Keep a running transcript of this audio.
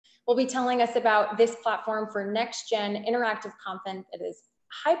will be telling us about this platform for next-gen interactive content that is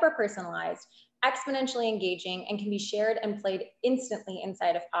hyper-personalized, exponentially engaging, and can be shared and played instantly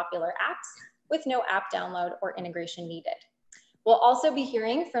inside of popular apps with no app download or integration needed. We'll also be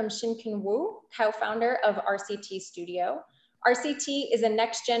hearing from Shin-Kun Wu, co-founder of RCT Studio. RCT is a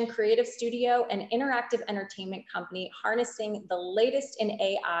next-gen creative studio and interactive entertainment company harnessing the latest in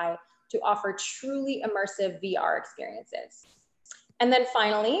AI to offer truly immersive VR experiences. And then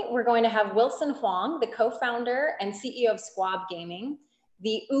finally, we're going to have Wilson Huang, the co-founder and CEO of Squab Gaming.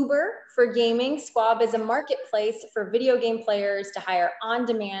 The Uber for gaming, Squab is a marketplace for video game players to hire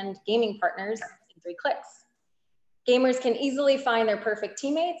on-demand gaming partners in 3 clicks. Gamers can easily find their perfect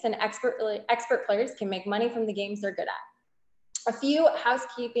teammates, and expert players can make money from the games they're good at. A few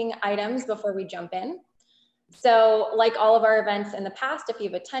housekeeping items before we jump in. So like all of our events in the past, if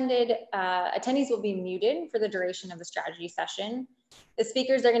you've attended, attendees will be muted for the duration of the strategy session. The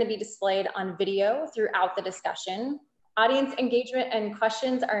speakers are going to be displayed on video throughout the discussion. Audience engagement and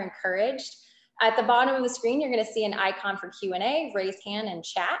questions are encouraged. At the bottom of the screen, you're going to see an icon for Q&A, raise hand, and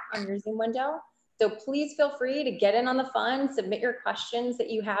chat on your Zoom window. So please feel free to get in on the fun, submit your questions that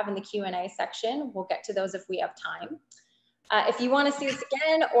you have in the Q&A section. We'll get to those if we have time. If you want to see this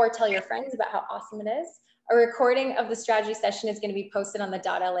again or tell your friends about how awesome it is, a recording of the strategy session is going to be posted on the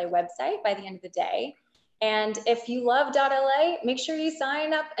dot.LA website by the end of the day. And if you love dot.LA, make sure you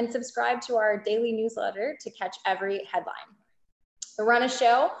sign up and subscribe to our daily newsletter to catch every headline. We'll run a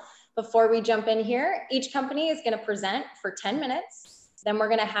show before we jump in here. Each company is going to present for 10 minutes. Then we're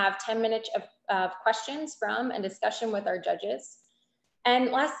going to have 10 minutes of questions from and discussion with our judges.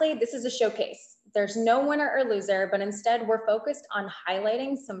 And lastly, this is a showcase. There's no winner or loser, but instead we're focused on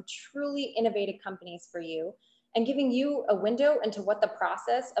highlighting some truly innovative companies for you and giving you a window into what the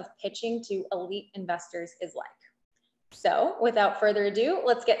process of pitching to elite investors is like. So without further ado,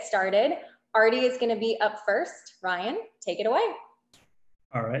 let's get started. Artie is going to be up first. Ryan, take it away.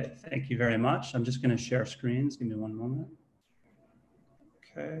 All right, thank you very much. I'm just going to share screens. Give me one moment.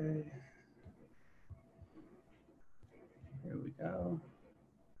 Okay. Here we go.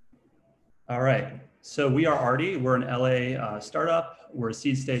 All right, so we are Artie. We're an LA startup. We're a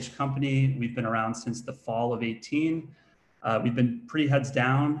seed stage company. We've been around since the fall of 18. We've been pretty heads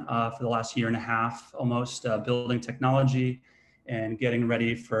down for the last year and a half, almost building technology and getting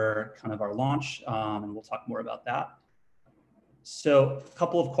ready for kind of our launch. And we'll talk more about that. So a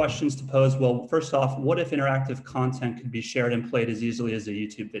couple of questions to pose. Well, first off, what if interactive content could be shared and played as easily as a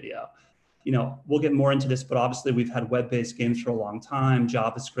YouTube video? You know, we'll get more into this, but obviously we've had web-based games for a long time,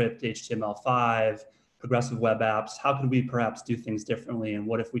 JavaScript, HTML5, progressive web apps. How could we perhaps do things differently? And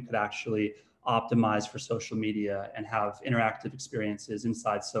what if we could actually optimize for social media and have interactive experiences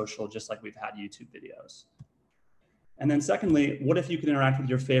inside social, just like we've had YouTube videos? And then secondly, what if you could interact with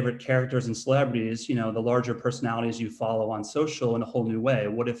your favorite characters and celebrities, you know, the larger personalities you follow on social in a whole new way?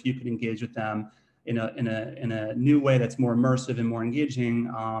 What if you could engage with them in a new way that's more immersive and more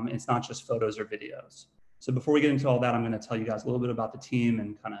engaging? It's not just photos or videos. So before we get into all that, I'm going to tell you guys a little bit about the team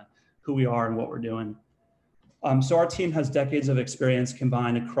and kind of who we are and what we're doing. So our team has decades of experience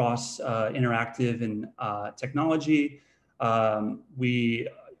combined across interactive and technology. We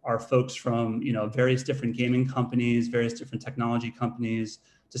are folks from, you know, various different gaming companies, various different technology companies.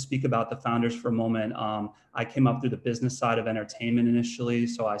 To speak about the founders for a moment, I came up through the business side of entertainment initially.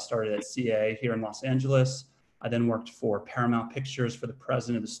 So I started at CA here in Los Angeles. I then worked for Paramount Pictures for the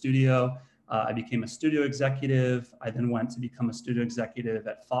president of the studio. I became a studio executive. I then went to become a studio executive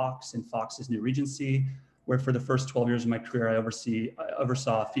at Fox in Fox's new Regency, where for the first 12 years of my career, I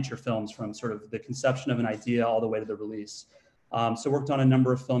oversaw feature films from sort of the conception of an idea all the way to the release. So worked on a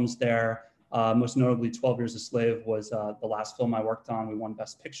number of films there. Most notably, 12 Years a Slave was the last film I worked on. We won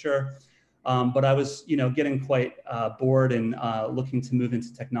Best Picture. But I was, you know, getting quite bored and looking to move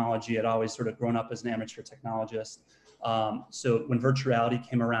into technology. I'd always sort of grown up as an amateur technologist. So when virtual reality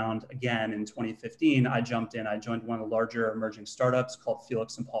came around again in 2015, I jumped in. I joined one of the larger emerging startups called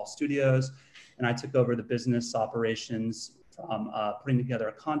Felix and Paul Studios. And I took over the business operations from putting together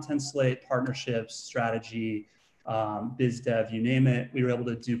a content slate, partnerships, strategy, biz dev, you name it. We were able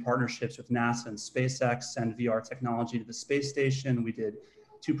to do partnerships with NASA and SpaceX, send VR technology to the space station. We did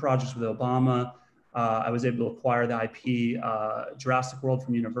 2 projects with Obama. I was able to acquire the IP Jurassic World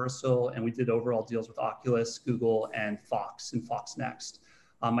from Universal, and we did overall deals with Oculus, Google, and Fox Next.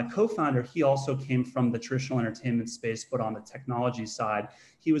 My co-founder, he also came from the traditional entertainment space, but on the technology side.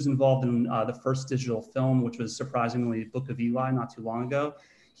 He was involved in the first digital film, which was surprisingly Book of Eli not too long ago.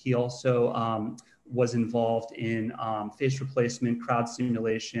 He also was involved in face replacement, crowd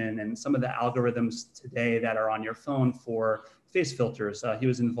simulation, and some of the algorithms today that are on your phone for face filters. He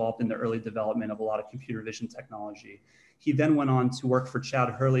was involved in the early development of a lot of computer vision technology. He then went on to work for Chad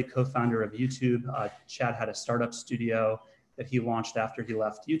Hurley, co-founder of YouTube. Chad had a startup studio that he launched after he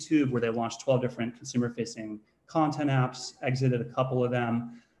left YouTube, where they launched 12 different consumer-facing content apps, exited a couple of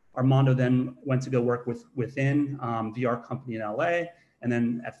them. Armando then went to go work with Within, VR company in LA, and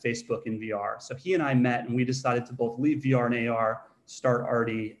then at Facebook in VR. So he and I met, and we decided to both leave VR and AR, start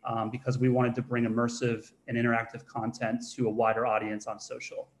Artie, because we wanted to bring immersive and interactive content to a wider audience on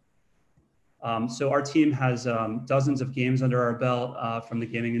social. So our team has dozens of games under our belt from the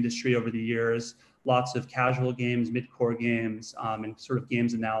gaming industry over the years, lots of casual games, mid-core games, and sort of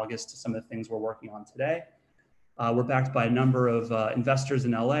games analogous to some of the things we're working on today. We're backed by a number of investors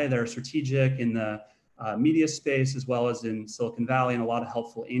in LA that are strategic in the media space, as well as in Silicon Valley, and a lot of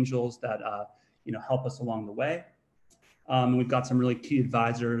helpful angels that help us along the way. We've got some really key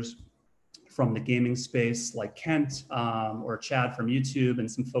advisors from the gaming space like Kent or Chad from YouTube, and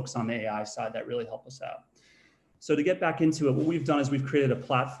some folks on the AI side that really help us out. So to get back into it, what we've done is we've created a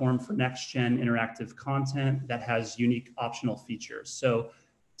platform for next-gen interactive content that has unique optional features. So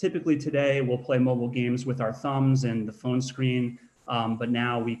typically today we'll play mobile games with our thumbs and the phone screen, but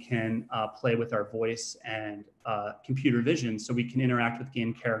now we can play with our voice and computer vision, so we can interact with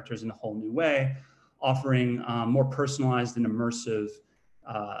game characters in a whole new way, offering more personalized and immersive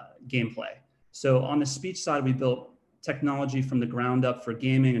gameplay. So on the speech side, we built technology from the ground up for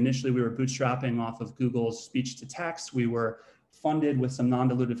gaming. Initially, we were bootstrapping off of Google's speech to text. We were funded with some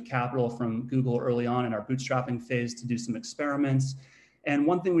non-dilutive capital from Google early on in our bootstrapping phase to do some experiments. And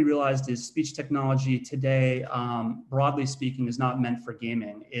one thing we realized is speech technology today, broadly speaking, is not meant for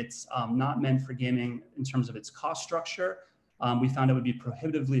gaming. It's not meant for gaming in terms of its cost structure. We found it would be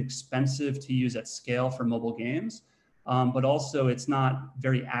prohibitively expensive to use at scale for mobile games, but also it's not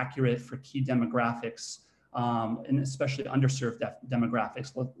very accurate for key demographics, and especially underserved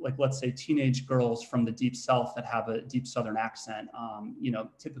demographics, like let's say teenage girls from the deep South that have a deep Southern accent.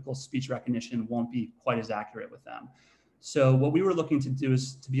 Typical speech recognition won't be quite as accurate with them. So what we were looking to do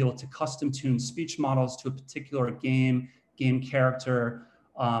is to be able to custom tune speech models to a particular game character,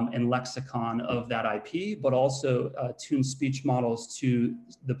 and lexicon of that IP, but also tune speech models to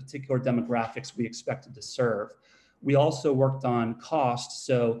the particular demographics we expected to serve. We also worked on cost.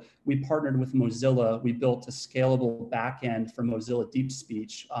 So we partnered with Mozilla. We built a scalable backend for Mozilla Deep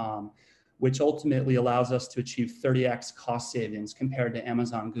Speech, which ultimately allows us to achieve 30x cost savings compared to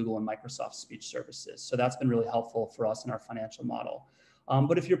Amazon, Google, and Microsoft speech services. So that's been really helpful for us in our financial model.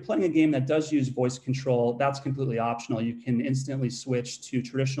 But if you're playing a game that does use voice control, that's completely optional. You can instantly switch to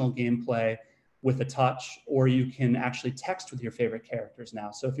traditional gameplay with a touch, or you can actually text with your favorite characters now.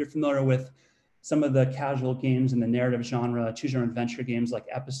 So if you're familiar with some of the casual games in the narrative genre, choose your own adventure games like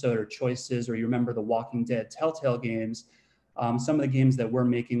Episode or Choices, or you remember the Walking Dead Telltale games, some of the games that we're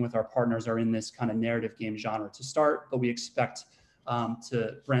making with our partners are in this kind of narrative game genre to start, but we expect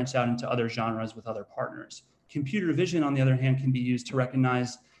to branch out into other genres with other partners. Computer vision, on the other hand, can be used to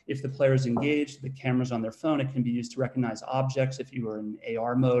recognize if the player is engaged, the camera's on their phone. It can be used to recognize objects. If you were in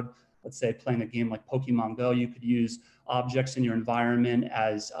AR mode, let's say playing a game like Pokemon Go, you could use objects in your environment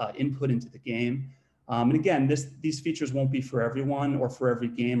as input into the game. And again, these features won't be for everyone or for every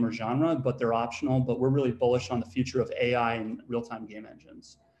game or genre, but they're optional. But we're really bullish on the future of AI and real-time game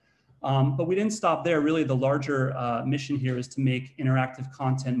engines. But we didn't stop there. Really, the larger mission here is to make interactive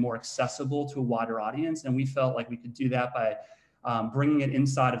content more accessible to a wider audience. And we felt like we could do that by bringing it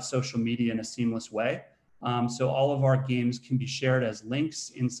inside of social media in a seamless way. So all of our games can be shared as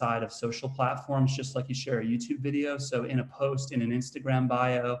links inside of social platforms, just like you share a YouTube video. So in a post, in an Instagram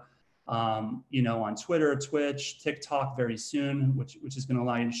bio, on Twitter, Twitch, TikTok very soon, which is going to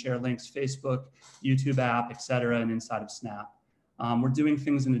allow you to share links, Facebook, YouTube app, et cetera, and inside of Snap. We're doing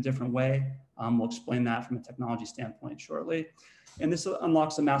things in a different way. We'll explain that from a technology standpoint shortly. And this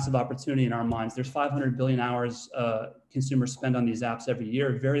unlocks a massive opportunity in our minds. There's 500 billion hours consumers spend on these apps every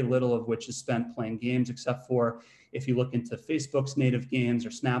year, very little of which is spent playing games, except for if you look into Facebook's native games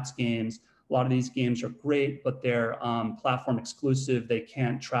or Snap's games. A lot of these games are great, but they're platform exclusive. They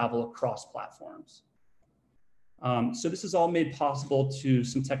can't travel across platforms. So this is all made possible to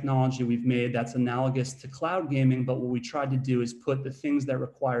some technology we've made that's analogous to cloud gaming, but what we tried to do is put the things that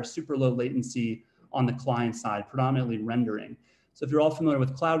require super low latency on the client side, predominantly rendering. So if you're all familiar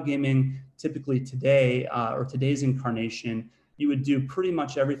with cloud gaming, typically today, or today's incarnation, you would do pretty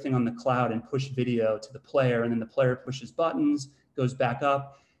much everything on the cloud and push video to the player, and then the player pushes buttons, goes back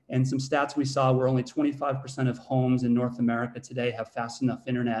up. And some stats we saw were only 25% of homes in North America today have fast enough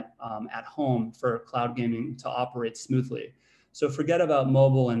internet at home for cloud gaming to operate smoothly. So forget about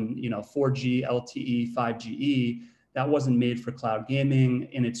mobile and 4G, LTE, 5GE. that wasn't made for cloud gaming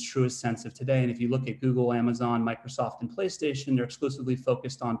in its truest sense of today. And if you look at Google, Amazon, Microsoft, and PlayStation, they're exclusively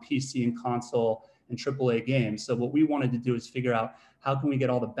focused on PC and console and AAA games. So what we wanted to do is figure out how can we get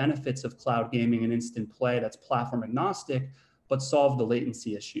all the benefits of cloud gaming and instant play that's platform agnostic, but solve the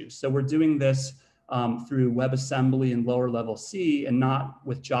latency issues. So we're doing this through WebAssembly and lower level C, and not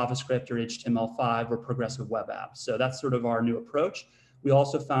with JavaScript or HTML5 or progressive web apps. So that's sort of our new approach. We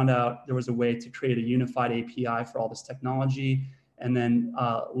also found out there was a way to create a unified API for all this technology, and then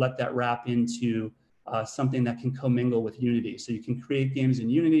let that wrap into something that can commingle with Unity. So you can create games in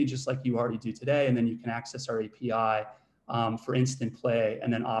Unity just like you already do today, and then you can access our API for instant play,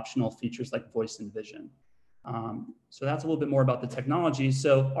 and then optional features like voice and vision. So that's a little bit more about the technology.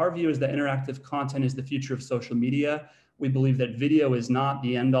 So our view is that interactive content is the future of social media. We believe that video is not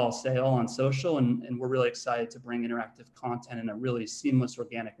the end-all say-all on social, and we're really excited to bring interactive content in a really seamless,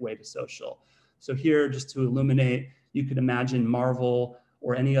 organic way to social. So here, just to illuminate, you could imagine Marvel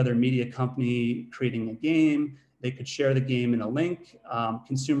or any other media company creating a game. They could share the game in a link.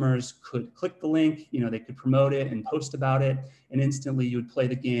 Consumers could click the link, they could promote it and post about it, and instantly you would play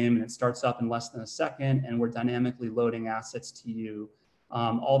the game, and it starts up in less than a second, and we're dynamically loading assets to you.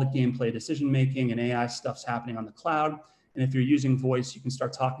 All the gameplay decision-making and AI stuff's happening on the cloud. And if you're using voice, you can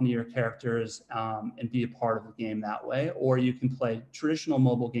start talking to your characters and be a part of the game that way, or you can play traditional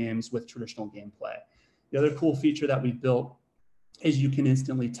mobile games with traditional gameplay. The other cool feature that we built is you can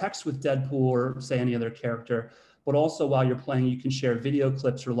instantly text with Deadpool or say any other character, but also while you're playing, you can share video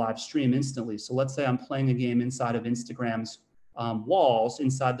clips or live stream instantly. So let's say I'm playing a game inside of Instagram's walls,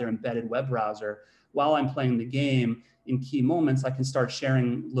 inside their embedded web browser. While I'm playing the game, in key moments, I can start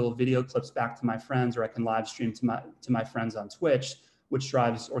sharing little video clips back to my friends, or I can live stream to my friends on Twitch, which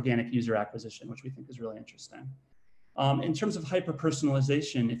drives organic user acquisition, which we think is really interesting. In terms of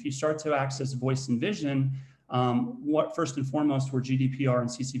hyper-personalization, if you start to access voice and vision, first and foremost, we're GDPR and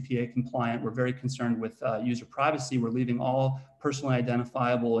CCPA compliant. We're very concerned with user privacy. We're leaving all personally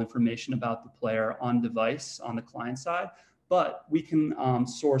identifiable information about the player on device on the client side, but we can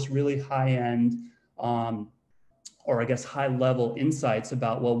source really high-end or I guess high-level insights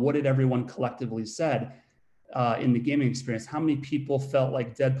about, well, what did everyone collectively said in the gaming experience? How many people felt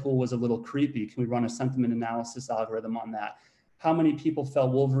like Deadpool was a little creepy? Can we run a sentiment analysis algorithm on that? How many people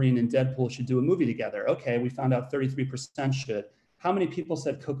felt Wolverine and Deadpool should do a movie together? Okay, we found out 33% should. How many people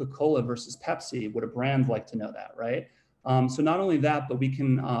said Coca-Cola versus Pepsi? Would a brand like to know that, right? So not only that, but we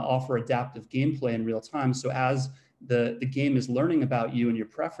can offer adaptive gameplay in real time. So as the game is learning about you and your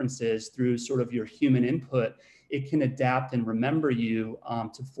preferences through sort of your human input, it can adapt and remember you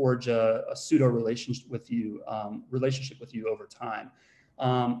to forge a pseudo relationship with you over time.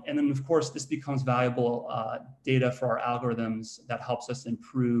 And then of course, this becomes valuable data for our algorithms that helps us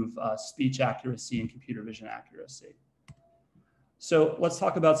improve speech accuracy and computer vision accuracy. So let's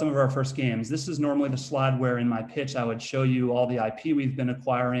talk about some of our first games. This is normally the slide where in my pitch, I would show you all the IP we've been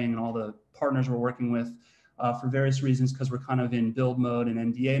acquiring and all the partners we're working with. For various reasons, because we're kind of in build mode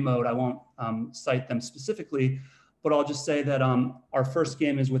and NDA mode, I won't cite them specifically, but I'll just say that our first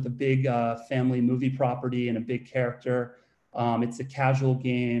game is with a big family movie property and a big character. It's a casual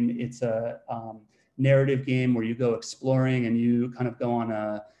game. It's a narrative game where you go exploring and you kind of go on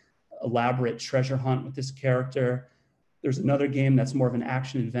a elaborate treasure hunt with this character. There's another game that's more of an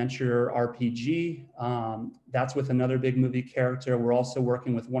action adventure RPG. That's with another big movie character. We're also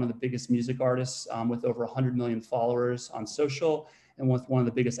working with one of the biggest music artists with over 100 million followers on social, and with one of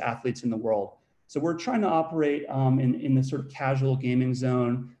the biggest athletes in the world. So we're trying to operate in this sort of casual gaming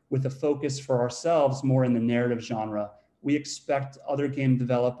zone with a focus for ourselves more in the narrative genre. We expect other game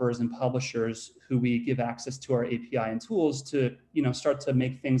developers and publishers who we give access to our API and tools to start to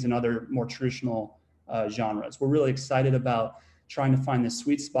make things in other more traditional genres. We're really excited about trying to find this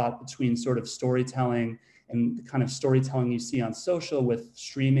sweet spot between sort of storytelling and the kind of storytelling you see on social with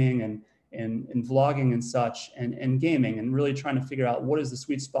streaming and vlogging and such, and gaming, and really trying to figure out what is the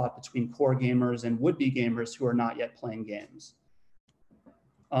sweet spot between core gamers and would-be gamers who are not yet playing games.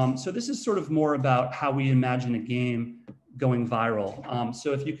 So this is sort of more about how we imagine a game going viral.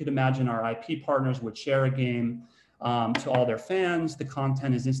 So if you could imagine our IP partners would share a game to all their fans, the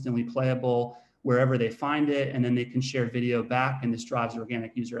content is instantly playable wherever they find it, and then they can share video back, and this drives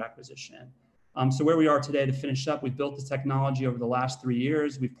organic user acquisition. So where we are today, to finish up, we've built the technology over the last 3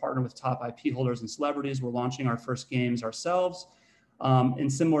 years. We've partnered with top IP holders and celebrities. We're launching our first games ourselves.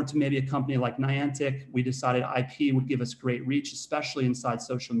 And similar to maybe a company like Niantic, we decided IP would give us great reach, especially inside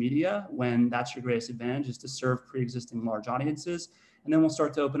social media, when that's your greatest advantage, is to serve pre-existing large audiences. And then we'll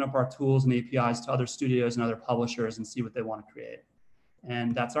start to open up our tools and APIs to other studios and other publishers and see what they want to create.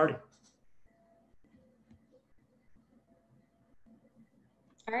 And that's Artie.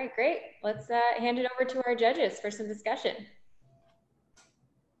 All right, great. Let's hand it over to our judges for some discussion.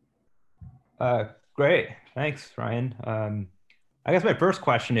 Great, thanks, Ryan. I guess my first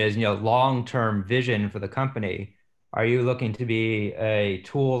question is, long-term vision for the company. Are you looking to be a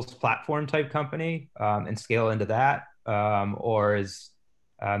tools platform type company and scale into that? Or is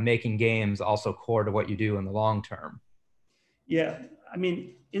making games also core to what you do in the long term? Yeah, I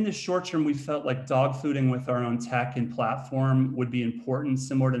mean, in the short term, we felt like dogfooding with our own tech and platform would be important,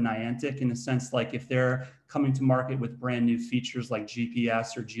 similar to Niantic, in the sense like if they're coming to market with brand new features like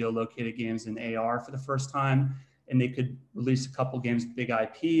GPS or geolocated games in AR for the first time, and they could release a couple games with big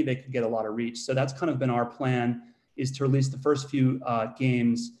IP, they could get a lot of reach. So that's kind of been our plan, is to release the first few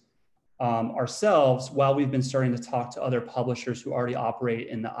games ourselves while we've been starting to talk to other publishers who already operate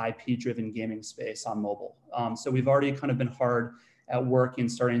in the IP-driven gaming space on mobile. So we've already kind of been hard at work in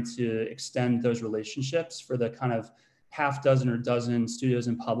starting to extend those relationships for the kind of half dozen or dozen studios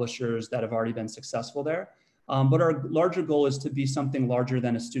and publishers that have already been successful there. But our larger goal is to be something larger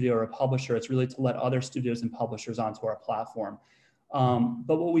than a studio or a publisher. It's really to let other studios and publishers onto our platform.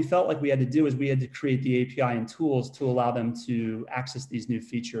 But what we felt like we had to do is we had to create the API and tools to allow them to access these new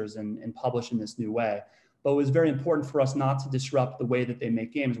features and publish in this new way. But it was very important for us not to disrupt the way that they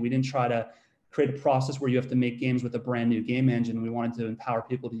make games. We didn't try to create a process where you have to make games with a brand new game engine. We wanted to empower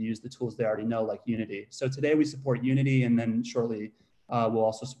people to use the tools they already know, like Unity. So today we support Unity, and then shortly we'll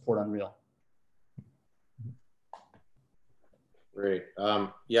also support Unreal. Great.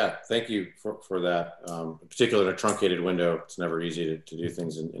 Yeah, thank you for that. Particularly in a truncated window, it's never easy to do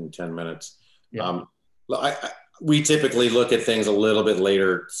things in 10 minutes. Yeah. We typically look at things a little bit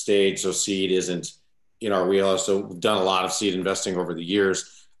later stage, so seed isn't in our wheelhouse. So we've done a lot of seed investing over the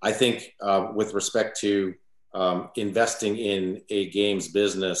years. I think with respect to investing in a games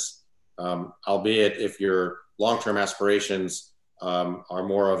business, albeit if your long-term aspirations are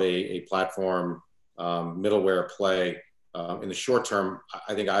more of a platform middleware play, in the short term,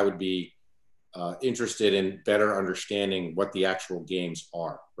 I think I would be interested in better understanding what the actual games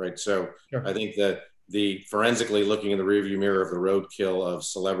are, right? So sure. I think that the forensically looking in the rearview mirror of the roadkill of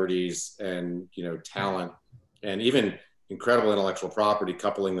celebrities and talent and even incredible intellectual property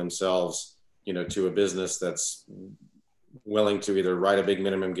coupling themselves to a business that's willing to either write a big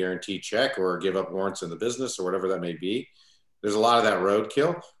minimum guarantee check or give up warrants in the business or whatever that may be. There's a lot of that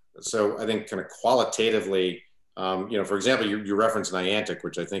roadkill. So I think kind of qualitatively, for example, you referenced Niantic,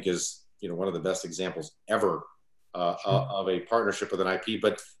 which I think is one of the best examples ever of a partnership with an IP.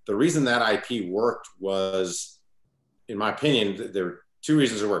 But the reason that IP worked was, in my opinion, there were two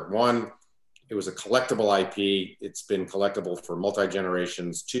reasons it worked. One, it was a collectible IP. It's been collectible for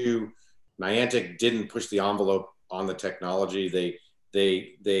multi-generations. Two, Niantic didn't push the envelope on the technology.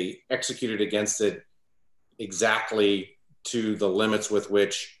 They executed against it exactly to the limits with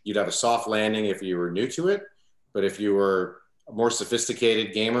which you'd have a soft landing if you were new to it. But if you were a more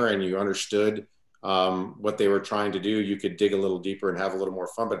sophisticated gamer and you understood what they were trying to do, you could dig a little deeper and have a little more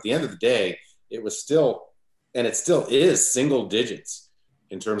fun. But at the end of the day, it was still, and it still is, single digits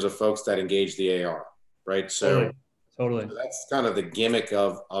in terms of folks that engage the AR, right? So, totally. So that's kind of the gimmick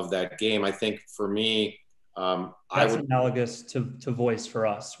of that game. I think for me, that's analogous to voice for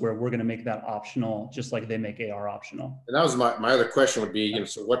us, where we're going to make that optional, just like they make AR optional. And that was my other question would be,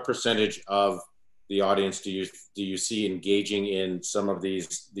 so what percentage of the audience do you see engaging in some of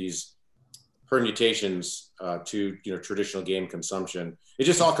these permutations to traditional game consumption? It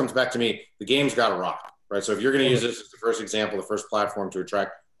just all comes back to me. The game's got to rock, right? So if you're going to use this as the first example, the first platform to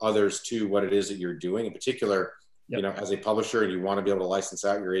attract others to what it is that you're doing, in particular, as a publisher, and you want to be able to license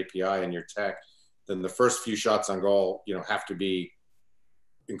out your API and your tech, then the first few shots on goal, have to be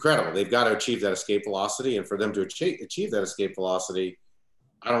incredible. They've got to achieve that escape velocity, and for them to achieve that escape velocity,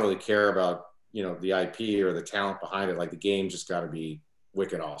 I don't really care about the IP or the talent behind it. Like, the game just got to be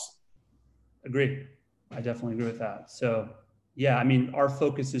wicked awesome. Agree. I definitely agree with that. So yeah, I mean, our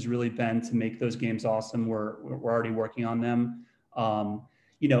focus has really been to make those games awesome. We're already working on them.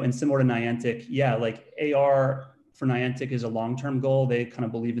 And similar to Niantic, like AR for Niantic is a long-term goal. They kind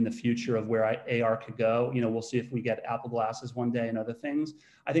of believe in the future of where AR could go. We'll see if we get Apple glasses one day and other things.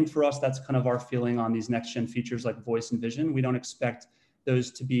 I think for us, that's kind of our feeling on these next-gen features like voice and vision. We don't expect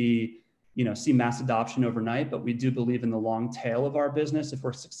those to be see mass adoption overnight, but we do believe in the long tail of our business. If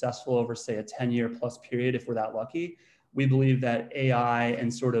we're successful over, say, a 10-year plus period, if we're that lucky, we believe that AI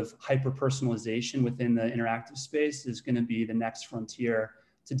and sort of hyper-personalization within the interactive space is going to be the next frontier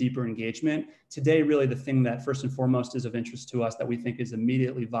to deeper engagement. Today, really the thing that first and foremost is of interest to us that we think is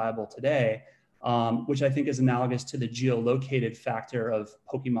immediately viable today, which I think is analogous to the geolocated factor of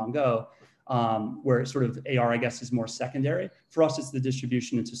Pokemon Go, where sort of AR, I guess, is more secondary. For us, it's the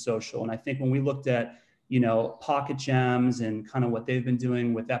distribution into social. And I think when we looked at, Pocket Gems and kind of what they've been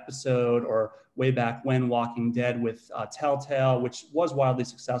doing with Episode, or way back when Walking Dead with Telltale, which was wildly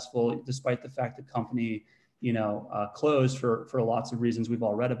successful, despite the fact the company, closed for lots of reasons we've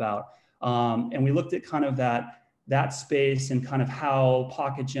all read about. And we looked at kind of that space and kind of how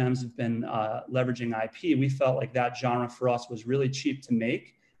Pocket Gems have been leveraging IP. We felt like that genre for us was really cheap to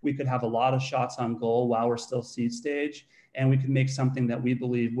make. We could have a lot of shots on goal while we're still seed stage, and we could make something that we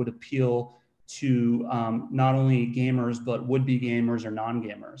believe would appeal to not only gamers, but would-be gamers or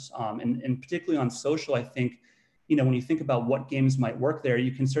non-gamers. And particularly on social, I think, when you think about what games might work there,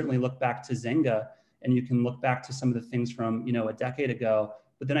 you can certainly look back to Zynga, and you can look back to some of the things from, a decade ago.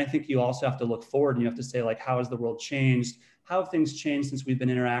 But then I think you also have to look forward, and you have to say, like, how has the world changed? How have things changed since we've been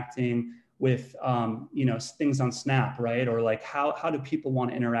interacting with, things on Snap, right? Or like, how do people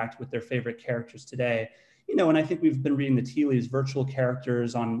want to interact with their favorite characters today? And I think we've been reading the tea leaves. Virtual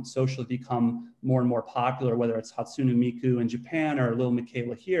characters on social have become more and more popular, whether it's Hatsune Miku in Japan or Little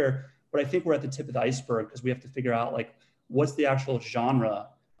Michaela here. But I think we're at the tip of the iceberg, because we have to figure out, like, what's the actual genre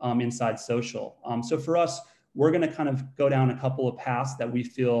inside social. So for us, we're going to kind of go down a couple of paths that we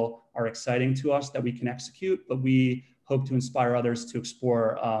feel are exciting to us, that we can execute, but we hope to inspire others to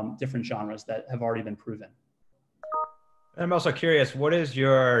explore different genres that have already been proven. I'm also curious, what is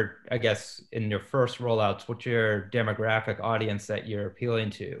your, I guess, in your first rollouts, what's your demographic audience that you're appealing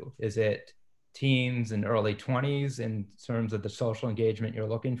to? Is it teens and early 20s in terms of the social engagement you're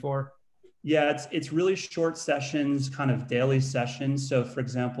looking for? Yeah, it's really short sessions, kind of daily sessions. So for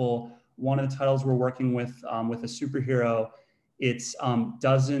example, one of the titles we're working with a superhero, it's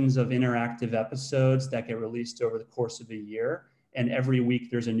dozens of interactive episodes that get released over the course of a year. And every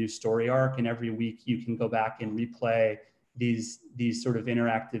week there's a new story arc, and every week you can go back and replay these sort of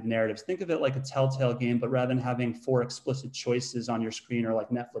interactive narratives. Think of it like a Telltale game, but rather than having 4 explicit choices on your screen, or like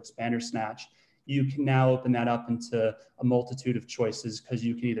Netflix Bandersnatch, you can now open that up into a multitude of choices, because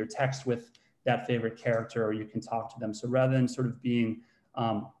you can either text with that favorite character or you can talk to them. So rather than sort of being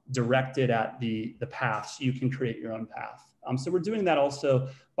directed at the paths, you can create your own path. So we're doing that also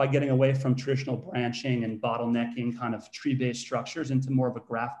by getting away from traditional branching and bottlenecking kind of tree-based structures into more of a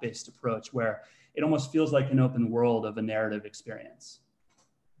graph-based approach, where it almost feels like an open world of a narrative experience.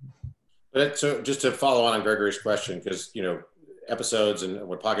 But so just to follow on Gregory's question, because episodes and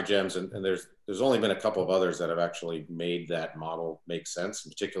with Pocket Gems, and there's only been a couple of others that have actually made that model make sense,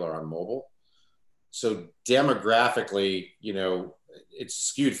 in particular on mobile. So demographically, it's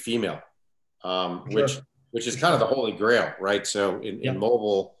skewed female, which is kind of the holy grail, right? So in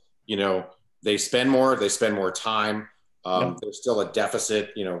mobile, they spend more time. There's still a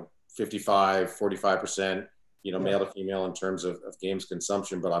deficit, 45% male to female in terms of games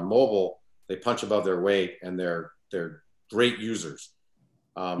consumption. But on mobile, they punch above their weight, and they're great users.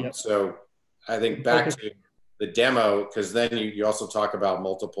 So I think back to the demo, because then you also talk about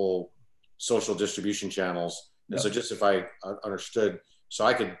multiple social distribution channels. And so just if I understood, so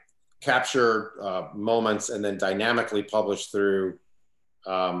I could capture moments and then dynamically publish through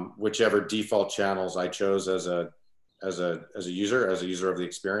whichever default channels I chose as a user of the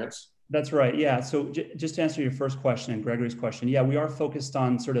experience. That's right. Yeah. So just to answer your first question and Gregory's question, yeah, we are focused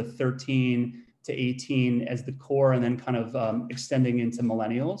on sort of 13 to 18 as the core, and then kind of extending into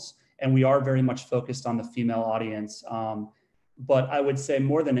millennials. And we are very much focused on the female audience. But I would say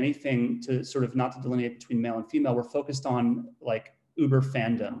more than anything, to sort of not to delineate between male and female, we're focused on like uber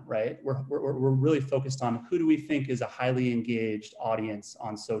fandom, right? We're really focused on who do we think is a highly engaged audience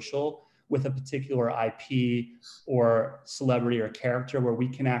on social with a particular IP or celebrity or character, where we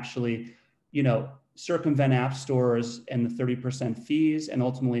can actually, circumvent app stores and the 30% fees, and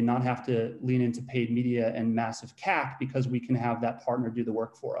ultimately not have to lean into paid media and massive CAC, because we can have that partner do the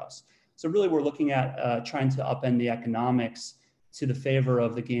work for us. So really we're looking at trying to upend the economics to the favor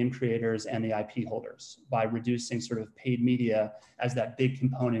of the game creators and the IP holders by reducing sort of paid media as that big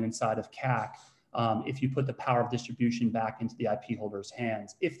component inside of CAC. If you put the power of distribution back into the IP holders'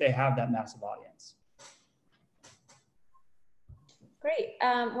 hands, if they have that massive audience. Great.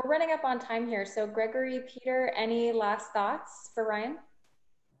 We're running up on time here. So Gregory, Peter, any last thoughts for Ryan?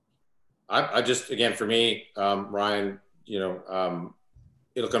 I just, again, for me, Ryan,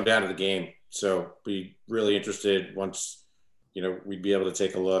 it'll come down to the game. So be really interested once, we'd be able to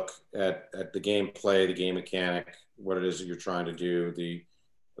take a look at the gameplay, the game mechanic, what it is that you're trying to do, the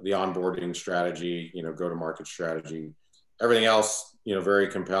onboarding strategy, go-to-market strategy, everything else, very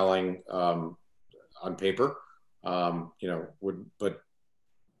compelling on paper, but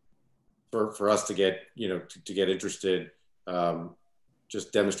for us to get, to get interested,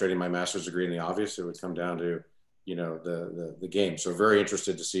 just demonstrating my master's degree in the obvious. It would come down to, you know, the game. So very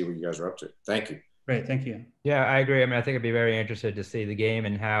interested to see what you guys are up to. Thank you. Great, thank you. Yeah, I agree. I mean, I think I'd be very interested to see the game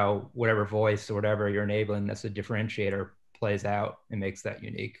and how whatever voice or whatever you're enabling that's a differentiator plays out and makes that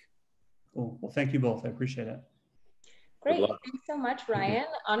unique. Cool. Well, thank you both. I appreciate it. Great. Thanks so much, Ryan.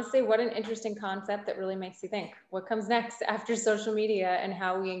 Honestly, what an interesting concept that really makes you think. What comes next after social media and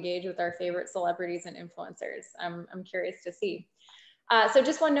how we engage with our favorite celebrities and influencers? I'm curious to see. So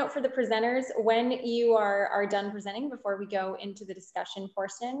just one note for the presenters, when you are done presenting, before we go into the discussion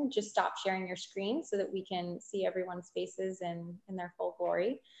portion, just stop sharing your screen so that we can see everyone's faces in their full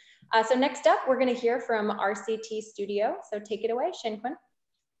glory. So next up, we're going to hear from RCT Studio. So take it away, Shin-Kun.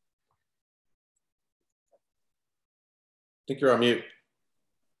 I think you're on mute.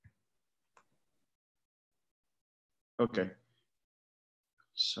 Okay.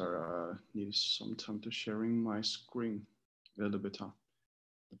 Sorry, need some time to sharing my screen a little bit time.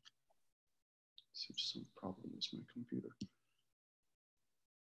 Seems some problem with my computer.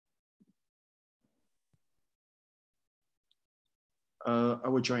 I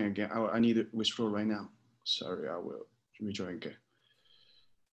will join again. I need to withdraw right now. Sorry, I will rejoin again.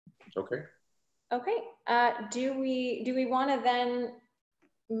 Okay. Okay. Do we want to then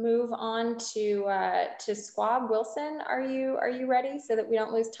move on to Squab? Wilson, are you ready so that we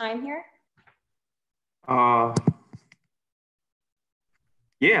don't lose time here?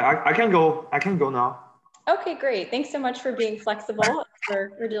 Yeah, I can go. I can go now. Okay, great. Thanks so much for being flexible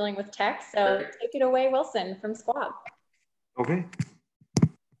for dealing with tech. So take it away, Wilson, from Squab. Okay.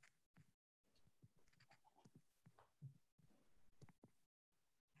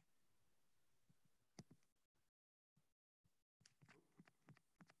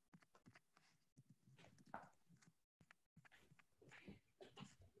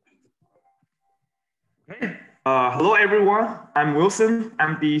 Okay. Hello, everyone. I'm Wilson.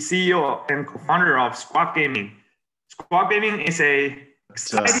 I'm the CEO and co-founder of Squab Gaming. Squab Gaming is a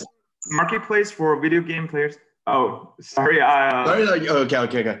exciting marketplace for video game players. Oh, sorry. Okay.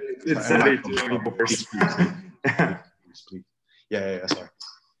 It's said to please. Yeah, sorry.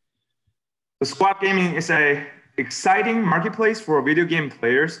 The Squab Gaming is a exciting marketplace for video game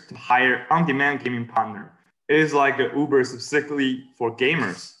players to hire on-demand gaming partner. It is like an Uber specifically for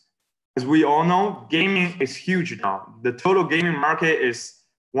gamers. As we all know, gaming is huge now. The total gaming market is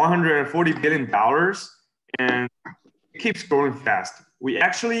 $140 billion and it keeps growing fast. We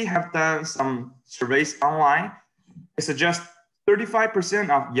actually have done some surveys online. It suggests 35%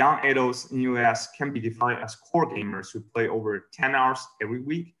 of young adults in the US can be defined as core gamers who play over 10 hours every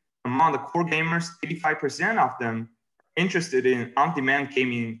week. Among the core gamers, 85% of them are interested in on-demand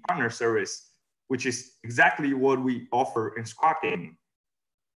gaming partner service, which is exactly what we offer in Squab Gaming.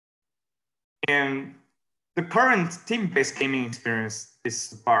 And the current team-based gaming experience is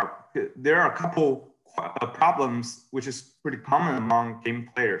sparse. There are a couple problems which is pretty common among game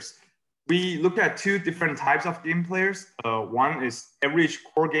players. We look at two different types of game players. One is average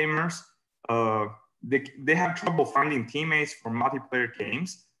core gamers. They have trouble finding teammates for multiplayer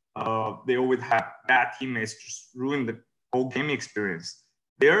games. They always have bad teammates, just ruin the whole gaming experience.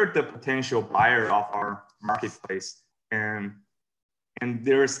 They're the potential buyer of our marketplace. And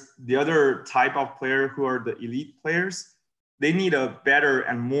there's the other type of player who are the elite players. They need a better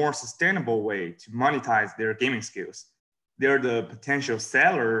and more sustainable way to monetize their gaming skills. They're the potential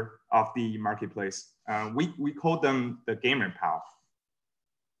seller of the marketplace. We call them the gamer pal.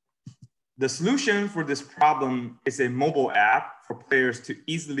 The solution for this problem is a mobile app for players to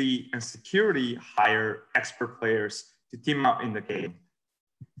easily and securely hire expert players to team up in the game.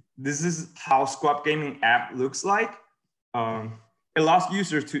 This is how Squab Gaming app looks like. It allows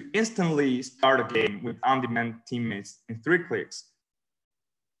users to instantly start a game with on-demand teammates in 3 clicks.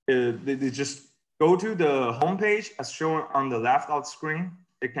 They just go to the homepage as shown on the left of the screen.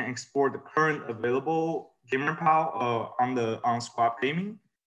 They can export the current available gamer pal on Squab Gaming.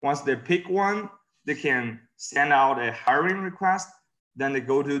 Once they pick one, they can send out a hiring request. Then they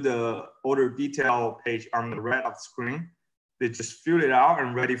go to the order detail page on the right of the screen. They just fill it out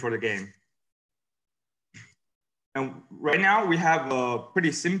and ready for the game. And right now we have a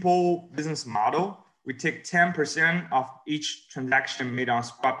pretty simple business model. We take 10% of each transaction made on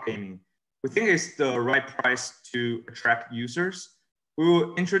Squab Gaming. We think it's the right price to attract users. We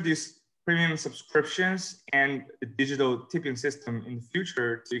will introduce premium subscriptions and a digital tipping system in the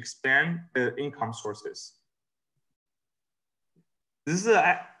future to expand the income sources.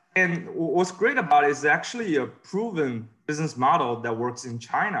 And what's great about it is actually a proven business model that works in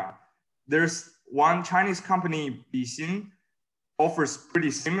China. There's one Chinese company, Bixin, offers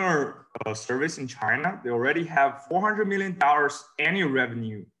pretty similar service in China. They already have $400 million annual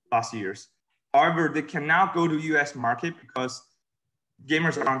revenue last year's. However, they cannot go to US market because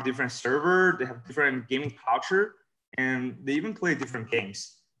gamers are on different server, they have different gaming culture, and they even play different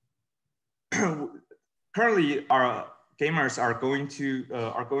games. Currently, our gamers are going to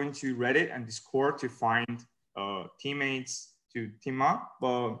Reddit and Discord to find teammates to team up,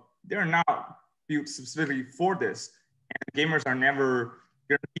 but they're not built specifically for this. And gamers are never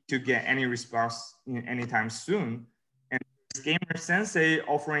guaranteed to get any response anytime soon. And Gamer Sensei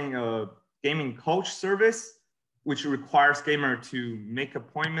offering a gaming coach service, which requires gamer to make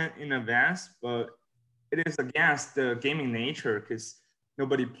appointment in advance, but it is against the gaming nature because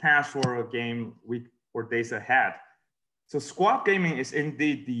nobody plans for a game week or days ahead. So Squab Gaming is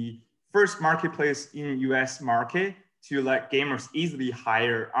indeed the first marketplace in US market to let gamers easily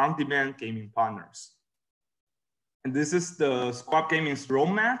hire on-demand gaming partners. And this is the Squab Gaming's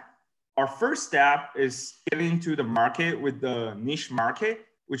roadmap. Our first step is getting into the market with the niche market,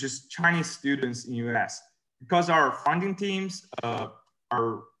 which is Chinese students in US. Because our founding teams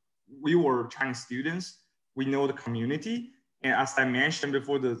we were Chinese students, we know the community. And as I mentioned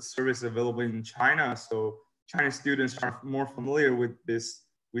before, the service is available in China. So Chinese students are more familiar with this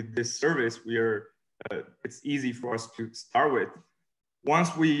service. It's easy for us to start with.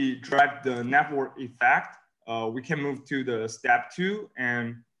 Once we drive the network effect, we can move to the step 2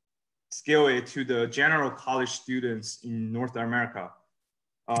 and scale it to the general college students in North America.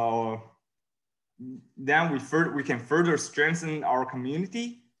 Then we can further strengthen our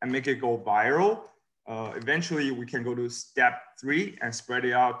community and make it go viral. Eventually, we can go to step 3 and spread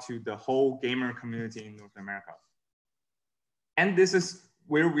it out to the whole gamer community in North America. And this is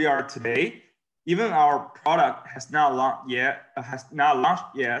where we are today. Even our product has not launched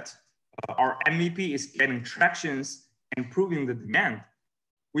yet. Our MVP is getting tractions and improving the demand.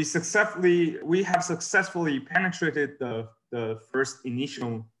 We have successfully penetrated the first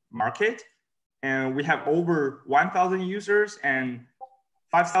initial market, and we have over 1,000 users and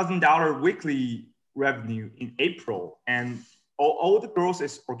 $5,000 weekly revenue in April. And all the growth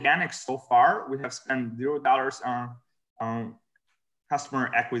is organic so far. We have spent $0 on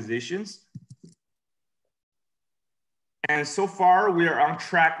customer acquisitions. And so far, we are on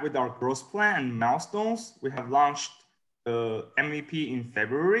track with our growth plan and milestones. We have launched the MVP in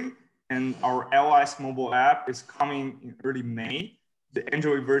February, and our LIS mobile app is coming in early May. The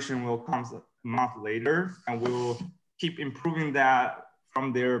Android version will come a month later, and we'll keep improving that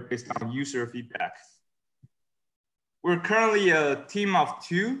from there based on user feedback. We're currently a team of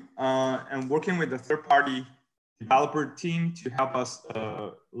 2 and working with a third-party developer team to help us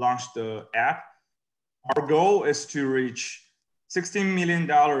launch the app. Our goal is to reach $16 million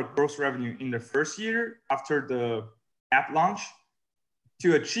gross revenue in the first year after the app launch.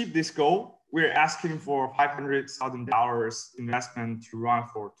 To achieve this goal, we're asking for $500,000 investment to run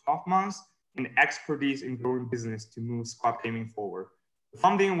for 12 months and expertise in growing business to move Squab Gaming forward. The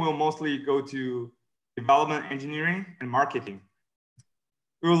funding will mostly go to development, engineering, and marketing.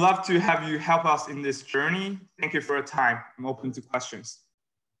 We would love to have you help us in this journey. Thank you for your time. I'm open to questions.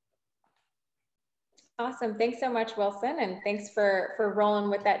 Awesome. Thanks so much, Wilson. And thanks for rolling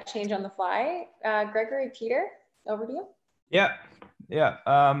with that change on the fly. Gregory, Peter, over to you. Yeah.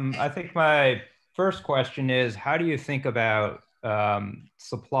 I think my first question is, how do you think about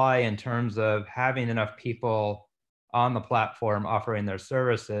supply in terms of having enough people on the platform offering their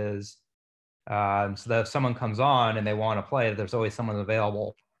services so that if someone comes on and they want to play, there's always someone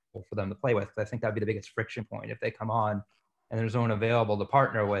available for them to play with? I think that'd be the biggest friction point. If they come on and there's no one available to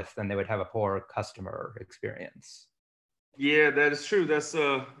partner with, then they would have a poor customer experience. Yeah, that is true. That's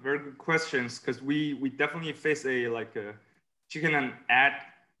a very good question, because we definitely face a chicken and egg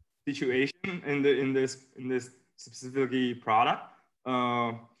situation in this specifically product.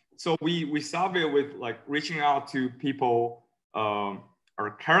 So we solve it with reaching out to people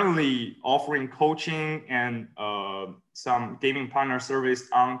are currently offering coaching and some gaming partner service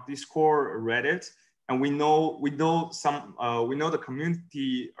on Discord, Reddit. And we know the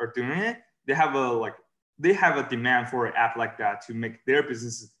community are doing it. They have a demand for an app like that to make their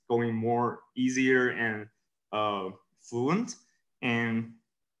business going more easier and fluent. And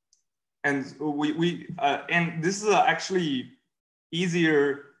this is actually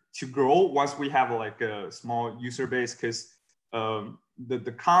easier to grow once we have a small user base, because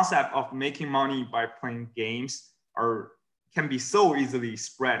the concept of making money by playing games can be so easily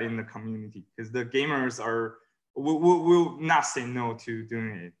spread in the community, because the gamers will not say no to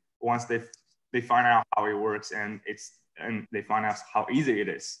doing it once they find out how it works and they find out how easy it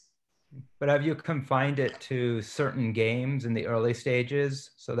is. But have you confined it to certain games in the early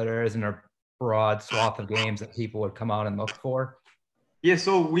stages so that there isn't a broad swath of games that people would come out and look for? Yeah,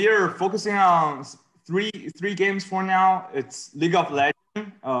 so we are focusing on three games for now. It's League of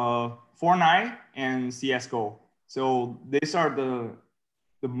Legends, Fortnite, and CS:GO. So these are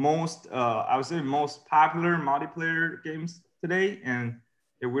the most I would say most popular multiplayer games today, and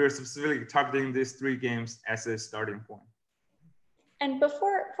we're specifically targeting these three games as a starting point. And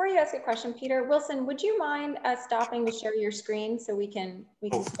before you ask a question, Peter, Wilson, would you mind stopping to share your screen so we can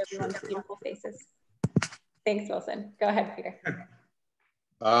see everyone's beautiful faces? Thanks, Wilson. Go ahead, Peter.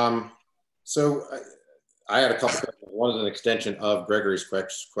 So I had a couple questions. One is an extension of Gregory's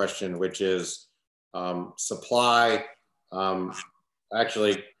question, which is supply.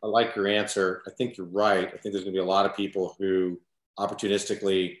 Actually, I like your answer. I think you're right. I think there's going to be a lot of people who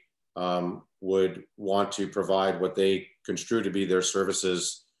opportunistically would want to provide what they construe to be their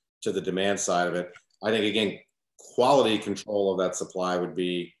services to the demand side of it. I think, again, quality control of that supply would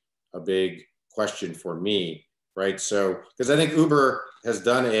be a big question for me, right? So, because I think Uber has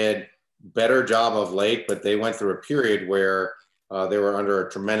done a better job of late, but they went through a period where they were under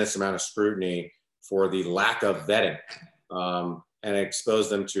a tremendous amount of scrutiny for the lack of vetting. And it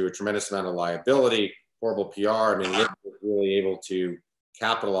exposed them to a tremendous amount of liability, horrible PR. I mean, Lyft was really able to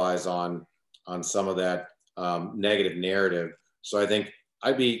capitalize on some of that negative narrative. So I think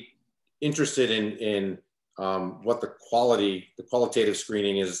I'd be interested in what the qualitative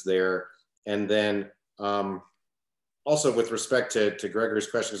screening is there. And then also with respect to Gregory's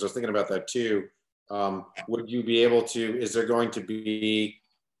question, because I was thinking about that too, would you be able to, is there going to be,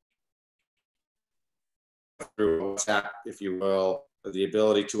 through WhatsApp, if you will, the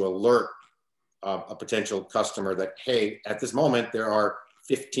ability to alert a potential customer that, hey, at this moment, there are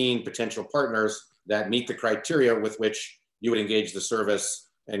 15 potential partners that meet the criteria with which you would engage the service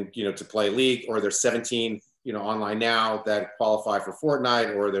and, you know, to play League, or there's 17, you know, online now that qualify for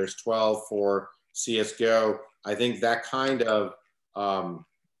Fortnite, or there's 12 for CS:GO. I think that kind of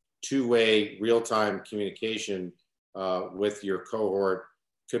two-way real-time communication with your cohort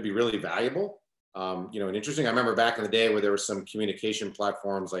could be really valuable. You know, and interesting. I remember back in the day where there were some communication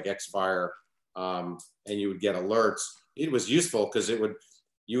platforms like Xfire, and you would get alerts. It was useful because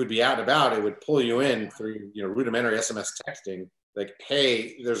you would be out and about. It would pull you in through, you know, rudimentary SMS texting, like,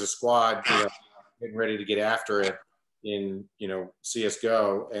 hey, there's a squad, you know, getting ready to get after it in, you know,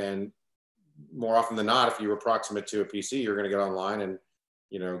 CS:GO. And more often than not, if you were proximate to a PC, you're going to get online and,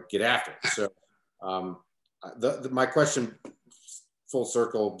 you know, get after it. So my question, full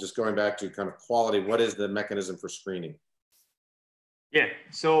circle, just going back to kind of quality, what is the mechanism for screening? Yeah,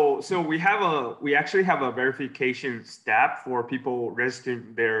 so we actually have a verification step for people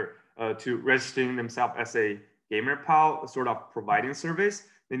registering registering themselves as a gamer pal, sort of providing service.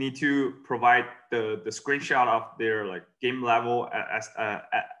 They need to provide the screenshot of their like game level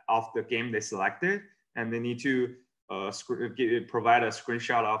of the game they selected, and they need to provide a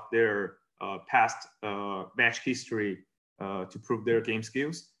screenshot of their past match history to prove their game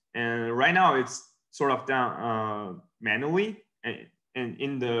skills. And right now it's sort of done manually, and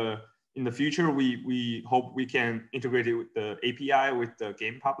in the future we hope we can integrate it with the API with the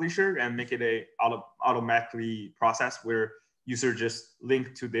game publisher and make it a automatically process where user just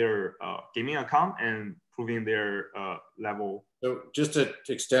link to their gaming account and proving their level. So just to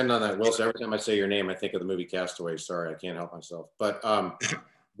extend on that, Wilson, every time I say your name, I think of the movie Castaway. Sorry, I can't help myself. But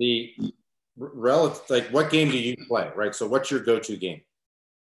like, what game do you play, right? So what's your go-to game?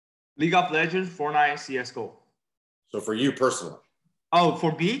 League of Legends, Fortnite, CS:GO. So for you personally? Oh,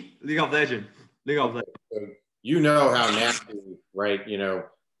 for me, League of Legends. League of Legends. So you know how nasty, right? You know,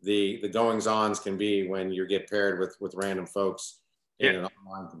 the goings-ons can be when you get paired with random folks in an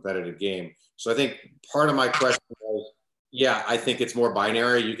online competitive game. So I think part of my question was, yeah, I think it's more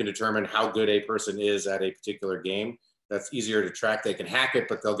binary. You can determine how good a person is at a particular game. That's easier to track. They can hack it,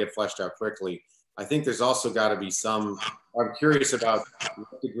 but they'll get fleshed out quickly. I think there's also got to be some, I'm curious about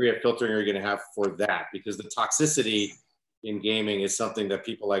what degree of filtering are you going to have for that, because the toxicity in gaming is something that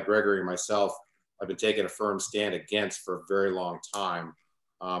people like Gregory and myself have been taking a firm stand against for a very long time.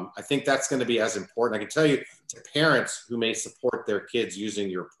 I think that's going to be as important. I can tell you, to parents who may support their kids using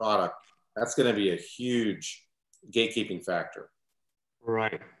your product, that's going to be a huge gatekeeping factor.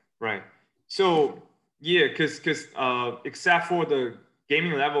 Right. So yeah, because except for the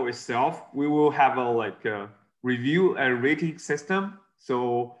gaming level itself, we will have a review and rating system.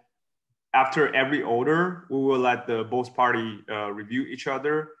 So after every order, we will let both party review each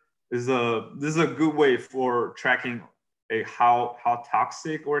other. This is a good way for tracking how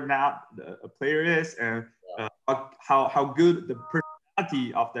toxic or not a player is, and how good the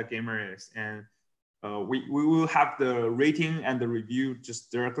personality of the gamer is. And we will have the rating and the review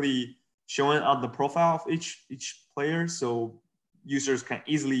just directly showing on the profile of each player, so users can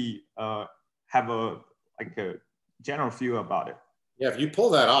easily have a general feel about it. Yeah, if you pull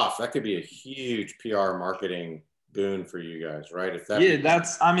that off, that could be a huge PR marketing boon for you guys, right? If that, yeah,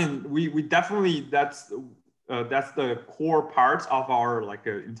 that's, I mean, we definitely, that's the core parts of our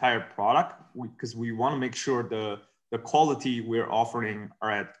entire product, because we want to make sure the quality we're offering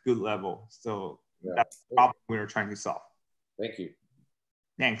are at good level. So yeah, that's the problem we're trying to solve. Thank you.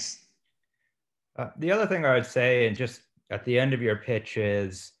 Thanks. The other thing I would say, and just at the end of your pitch,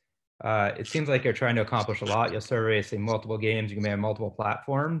 is it seems like you're trying to accomplish a lot. You're servicing multiple games. You can be on multiple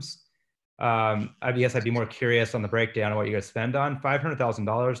platforms. I guess I'd be more curious on the breakdown of what you're going to spend on.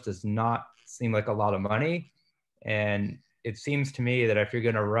 $500,000 does not seem like a lot of money. And it seems to me that if you're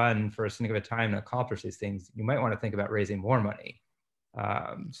going to run for a significant time and accomplish these things, you might want to think about raising more money.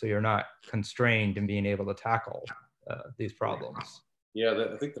 So you're not constrained in being able to tackle these problems. Yeah,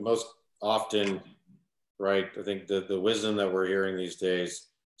 I think the most often, right, I think the wisdom that we're hearing these days,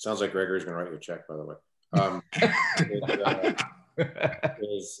 sounds like Gregory's going to write you a check, by the way.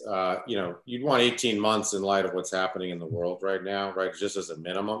 You know, you'd want 18 months in light of what's happening in the world right now, right? Just as a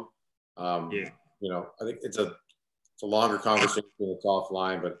minimum. Yeah. You know, I think it's a longer conversation. It's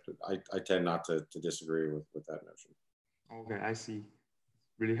offline, but I tend not to disagree with that notion. Okay, I see.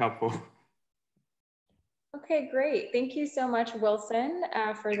 Really helpful. Okay, great. Thank you so much, Wilson,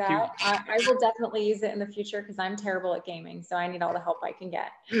 for that. I will definitely use it in the future because I'm terrible at gaming, so I need all the help I can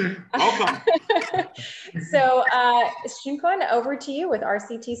get. Welcome. So, Shinkun, over to you with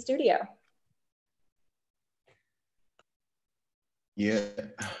RCT Studio. Yeah.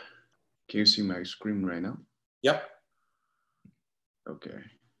 Can you see my screen right now? Yep. Okay.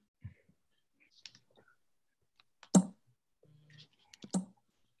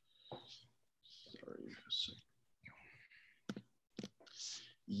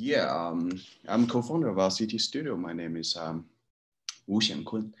 Yeah, I'm co-founder of RCT Studio. My name is Wu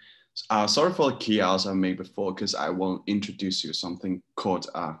Xiankun. Sorry for the kiosk I made before, because I won't introduce you something called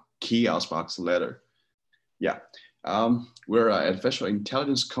kiosk box letter. Yeah, we're an artificial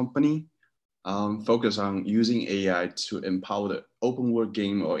intelligence company focused on using AI to empower the open world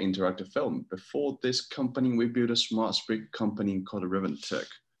game or interactive film. Before this company, we built a smart speak company called Ribbon Tech.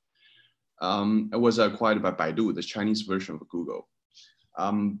 It was acquired by Baidu, the Chinese version of Google.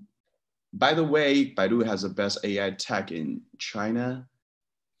 By the way, Baidu has the best AI tech in China.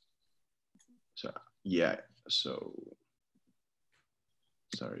 So yeah, so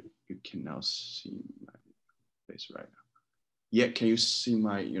sorry, you can now see my face right now. Yeah, can you see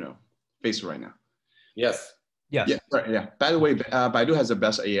my face right now? Yes. Yes. Yeah, right, yeah. By the way, Baidu has the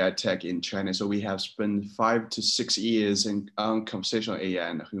best AI tech in China. So we have spent 5 to 6 years on conversational AI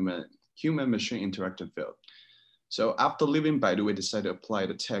and human-machine interactive field. So after leaving Baidu, we decided to apply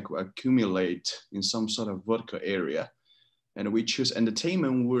the tech we accumulate in some sort of vertical area. And we choose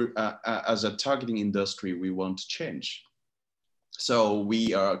entertainment as a targeting industry we want to change. So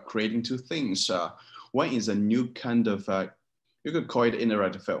we are creating 2 things. One is a new kind of, you could call it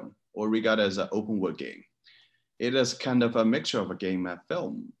interactive film, or regard as an open world game. It is kind of a mixture of a game and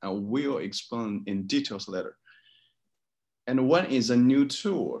film, and we'll explain in details later. And one is a new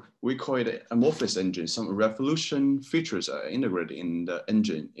tool. We call it Amorphous Engine. Some revolution features are integrated in the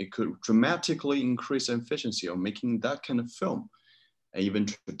engine. It could dramatically increase the efficiency of making that kind of film, and even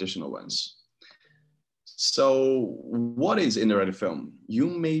traditional ones. So what is interactive film? You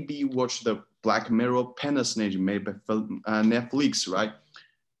maybe watch the Black Mirror Bandersnatch made by Netflix, right?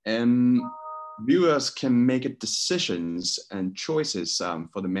 And viewers can make decisions and choices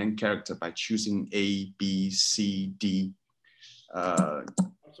for the main character by choosing A, B, C, D. Sorry,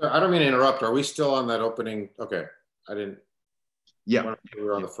 I don't mean to interrupt. Are we still on that opening? Okay, I didn't. Yeah, we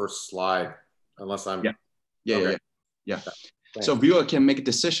were on the first slide, unless I'm. Yeah. Okay. Yeah. Thanks. So viewer can make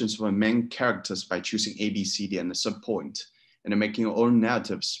decisions for main characters by choosing A, B, C, D, and the subpoint, and making your own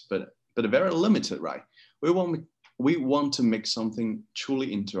narratives, but very limited, right? We want to make something truly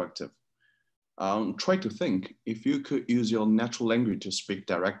interactive. Try to think, if you could use your natural language to speak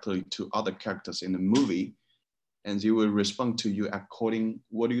directly to other characters in the movie, and they will respond to you according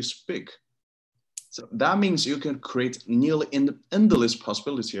what you speak. So that means you can create nearly endless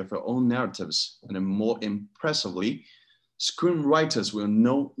possibility of your own narratives, and more impressively, screenwriters will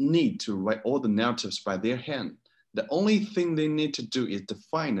no need to write all the narratives by their hand. The only thing they need to do is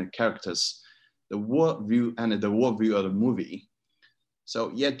define the characters, the worldview, and the worldview of the movie.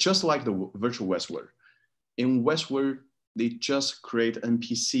 So yeah, just like the virtual Westworld. In Westworld, they just create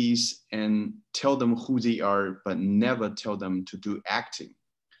NPCs and tell them who they are, but never tell them to do acting.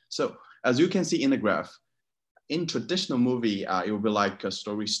 So as you can see in the graph, in traditional movie, it will be like a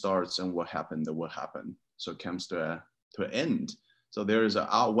story starts and what happened. So it comes to an end. So there is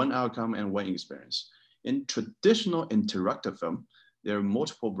one outcome and one experience. In traditional interactive film, there are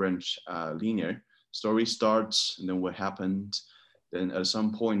multiple branch linear. Story starts, and then what happened. Then at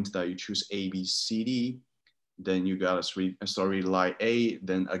some point that you choose A, B, C, D, then you got a story line A,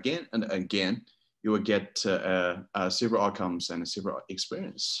 then again and again, you will get several outcomes and several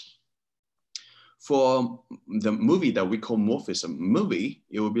experience. For the movie that we call morphism movie,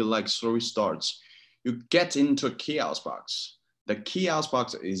 it will be like story starts. You get into a chaos box. The chaos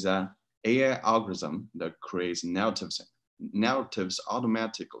box is an AI algorithm that creates narratives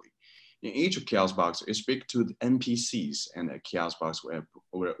automatically. In each chaos box, you speak to the NPCs, and the chaos box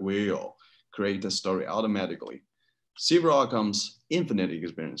will create the story automatically. Several outcomes, infinite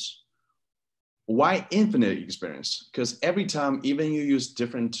experience. Why infinite experience? Because every time, even you use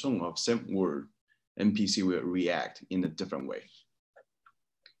different tone of same word, NPC will react in a different way.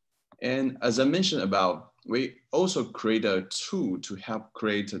 And as I mentioned about, we also create a tool to help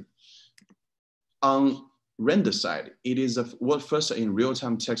create on render side. It is a world first in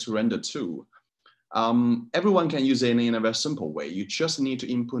real-time text render tool. Everyone can use it in a very simple way. You just need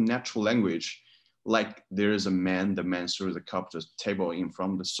to input natural language, like there is a man, the man throws the cup to the table in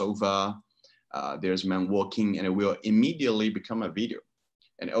front of the sofa. There's a man walking, and it will immediately become a video.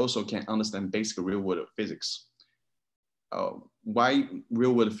 And it also can understand basic real-world physics. Why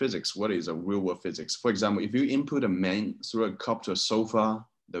real-world physics? What is a real-world physics? For example, if you input a man through a cup to a sofa,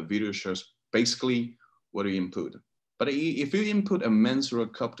 the video shows basically what you input. But if you input a man through a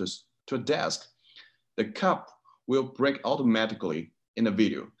cup to a desk, the cup will break automatically in the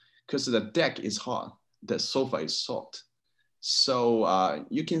video because the deck is hot, the sofa is soft. So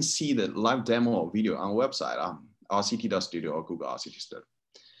you can see the live demo or video on our website, rct.studio or Google RCT Studio.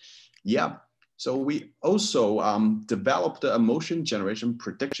 Yeah, so we also developed a motion generation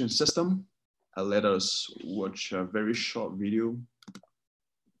prediction system. Let us watch a very short video.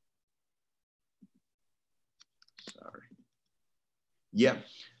 Sorry. Yeah,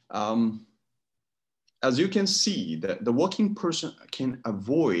 as you can see, the working person can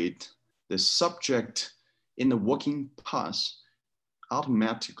avoid the subject in the working path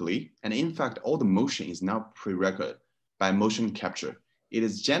automatically. And in fact, all the motion is now pre-recorded by motion capture. It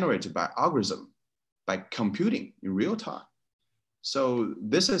is generated by algorithm, by computing in real time. So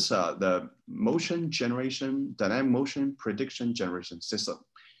this is the motion generation, dynamic motion prediction generation system.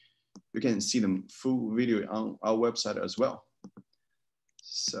 You can see the full video on our website as well.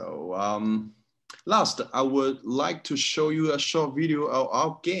 So last, I would like to show you a short video of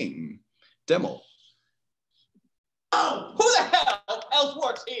our game demo. Oh, who the hell else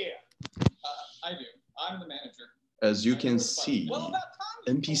works here? I do. I'm the manager. As you can see,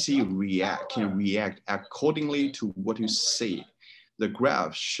 NPC can react accordingly to what you say. The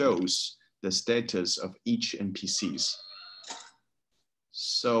graph shows the status of each NPCs.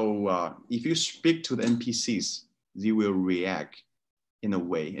 So if you speak to the NPCs, they will react in a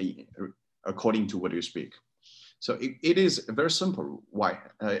way according to what you speak. So it is very simple. Why?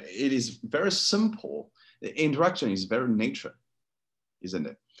 It is very simple. The interaction is very nature, isn't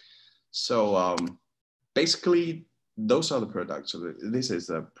it? So basically, those are the products. So this is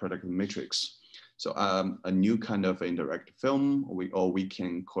a product matrix. So a new kind of interactive film, or we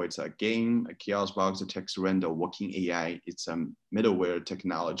can call it a game, a kiosk box, a text render, working AI. It's a middleware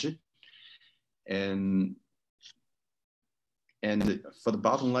technology. And for the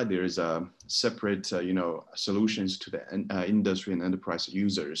bottom line, there is a separate, solutions to the industry and enterprise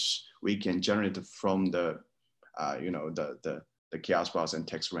users. We can generate from the, the kiosk box and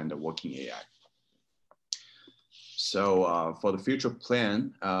text render working AI. So for the future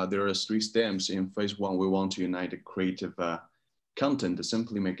plan, there are 3 steps. In phase 1, we want to unite the creative content to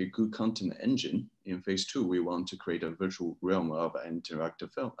simply make a good content engine. In phase 2, we want to create a virtual realm of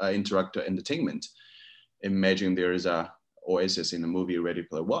interactive film, interactive entertainment. Imagine there is a oasis in the movie Ready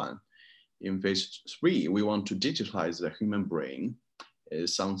Player One. In phase 3, we want to digitalize the human brain. It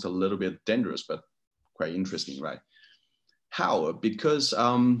sounds a little bit dangerous, but quite interesting, right? How? Because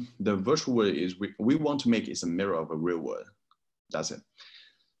the virtual world is, we want to make it a mirror of a real world. That's it.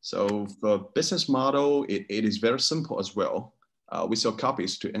 So for business model, it is very simple as well. We sell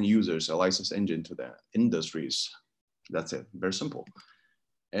copies to end users, a license engine to the industries. That's it, very simple.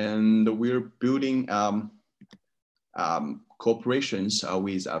 And we're building corporations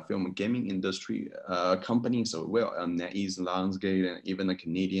with film and gaming industry companies as well, NetEase, Lionsgate, and even a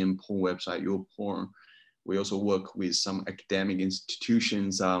Canadian porn website, YouPorn. We also work with some academic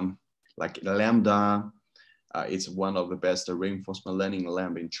institutions like Lambda. It's one of the best reinforcement learning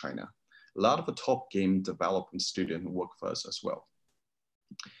lab in China. A lot of the top game development students work for us as well.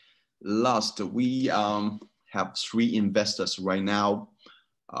 Last, we have 3 investors right now,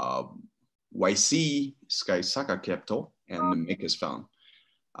 YC, Sky Saga Capital, and the Makers Fund.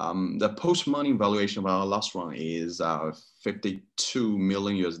 The post-money valuation of our last one is $52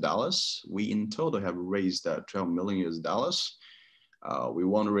 million. We in total have raised $12 million. We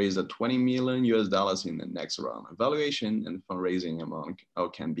want to raise $20 million in the next round. Valuation and fundraising amount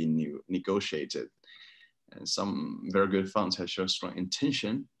can be negotiated. And some very good funds have shown strong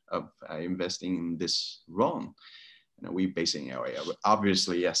intention of investing in this round. And we based in LA,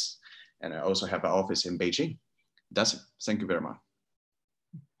 obviously, yes. And I also have an office in Beijing. That's it. Thank you very much.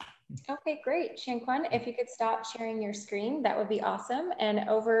 Okay, great. Xianquan, if you could stop sharing your screen, that would be awesome. And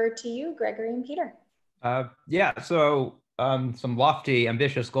over to you, Gregory and Peter. Yeah, so some lofty,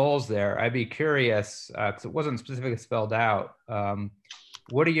 ambitious goals there. I'd be curious, because it wasn't specifically spelled out,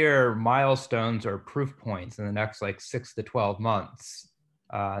 what are your milestones or proof points in the next like 6 to 12 months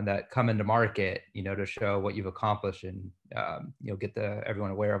that come into market, you know, to show what you've accomplished and, you know, get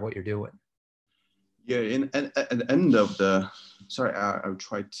everyone aware of what you're doing? Yeah, at the end of the, sorry, I'll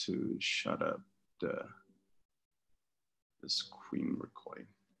try to shut up the screen recording.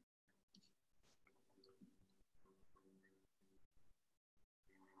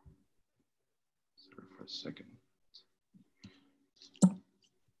 Sorry for a second.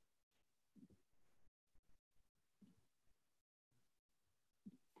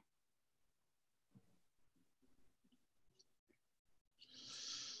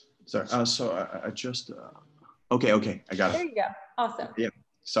 Sorry, so I just, okay, I got it. There you go, awesome. Yeah,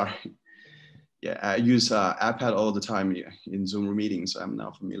 sorry. Yeah, I use iPad all the time in Zoom meetings. I'm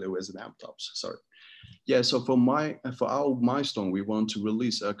not familiar with laptops, sorry. Yeah, so for our milestone, we want to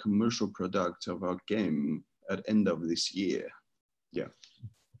release a commercial product of our game at the end of this year. Yeah.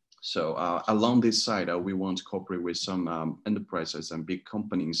 So along this side, we want to cooperate with some enterprises and big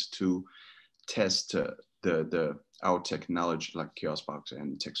companies to test our technology like Kiosk Box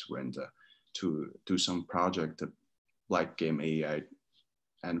and Text Render to do some project like Game AI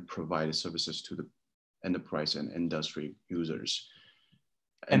and provide services to the enterprise and industry users.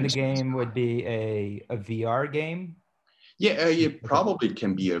 And the game would be a VR game? Yeah, it probably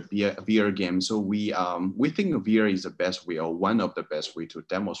can be a VR game. So we think VR is the best way or one of the best way to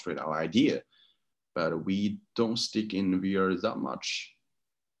demonstrate our idea, but we don't stick in VR that much.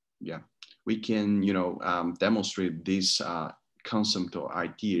 Yeah, we can, you know, demonstrate this concept or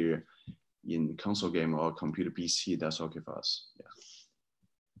idea in console game or computer PC. That's okay for us. Yeah,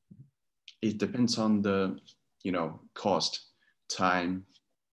 it depends on the, you know, cost, time.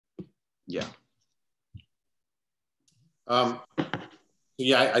 Yeah.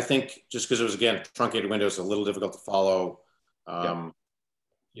 Yeah, I think just because it was, again, truncated window, it's a little difficult to follow,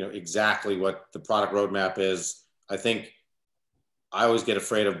 you know, exactly what the product roadmap is. I think I always get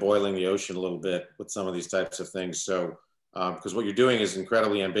afraid of boiling the ocean a little bit with some of these types of things. So, because what you're doing is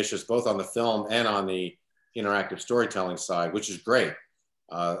incredibly ambitious, both on the film and on the interactive storytelling side, which is great.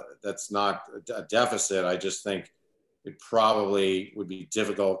 That's not a deficit. I just think it probably would be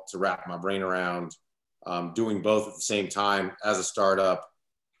difficult to wrap my brain around doing both at the same time as a startup.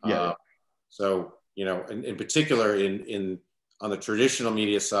 Yeah. So, you know, in particular on the traditional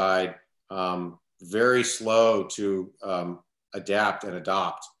media side, very slow to adapt and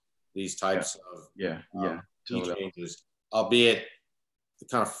adopt these types of changes, albeit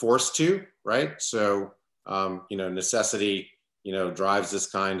kind of forced to, right? So, you know, necessity, you know, drives this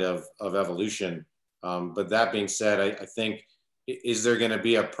kind of evolution. But that being said, I think, is there going to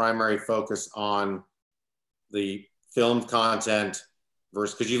be a primary focus on the filmed content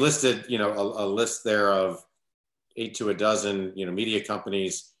versus, because you listed, you know, a list there of 8 to a dozen, you know, media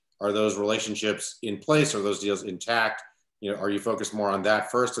companies. Are those relationships in place? Are those deals intact? You know, are you focused more on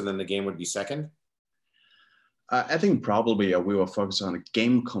that first and then the game would be second? I think probably we will focus on the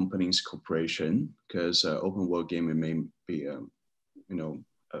game companies cooperation, because open world gaming may be, you know,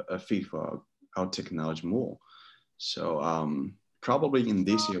 a fit for our technology more. So probably in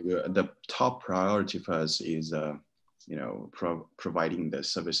this year, the top priority for us is, you know, providing the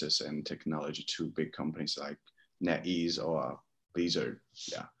services and technology to big companies like NetEase or Blizzard,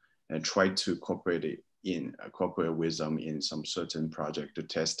 yeah, and try to cooperate with them in some certain project to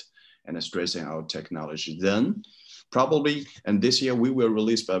test and stressing our technology. Then probably, and this year we will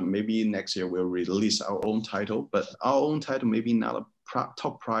release, but maybe next year we'll release our own title, but our own title maybe not a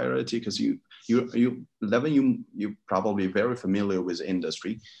top priority because Levin, you probably very familiar with the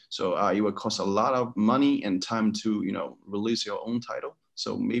industry. So it will cost a lot of money and time to, release your own title.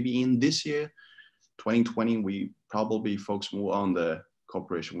 So maybe in this year, 2020, we probably focus more on the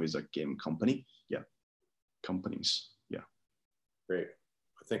cooperation with a game company. Yeah, companies. Yeah. Great.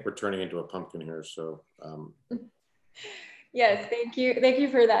 I think we're turning into a pumpkin here. So. Yes, thank you. Thank you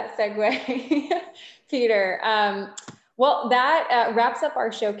for that segue, Peter. Well, that wraps up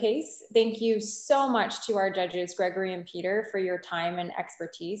our showcase. Thank you so much to our judges, Gregory and Peter, for your time and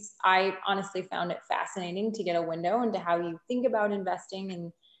expertise. I honestly found it fascinating to get a window into how you think about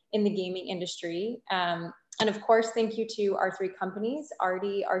investing in the gaming industry. And of course, thank you to our three companies,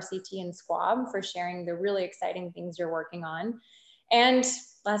 Artie, RCT, and Squab, for sharing the really exciting things you're working on. And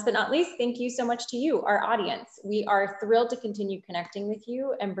last but not least, thank you so much to you, our audience. We are thrilled to continue connecting with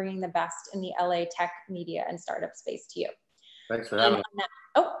you and bringing the best in the LA tech, media, and startup space to you. Thanks for having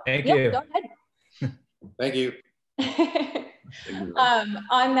me. Thank you. Go ahead. Thank you.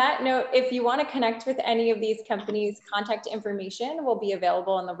 On that note, if you want to connect with any of these companies, contact information will be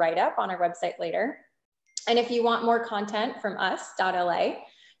available in the write-up on our website later. And if you want more content from us, dot.LA,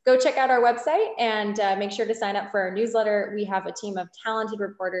 go check out our website and make sure to sign up for our newsletter. We have a team of talented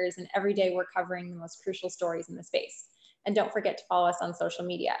reporters, and every day we're covering the most crucial stories in the space. And don't forget to follow us on social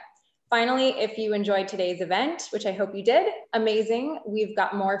media. Finally, if you enjoyed today's event, which I hope you did, amazing, we've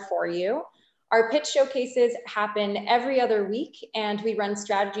got more for you. Our pitch showcases happen every other week, and we run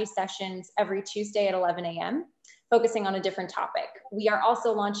strategy sessions every Tuesday at 11 a.m., focusing on a different topic. We are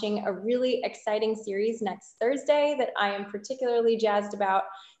also launching a really exciting series next Thursday that I am particularly jazzed about,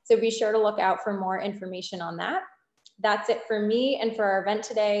 so be sure to look out for more information on that. That's it for me and for our event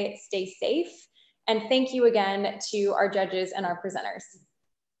today. Stay safe, and thank you again to our judges and our presenters.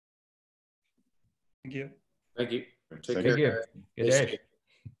 Thank you. Thank you. Take care. Good day.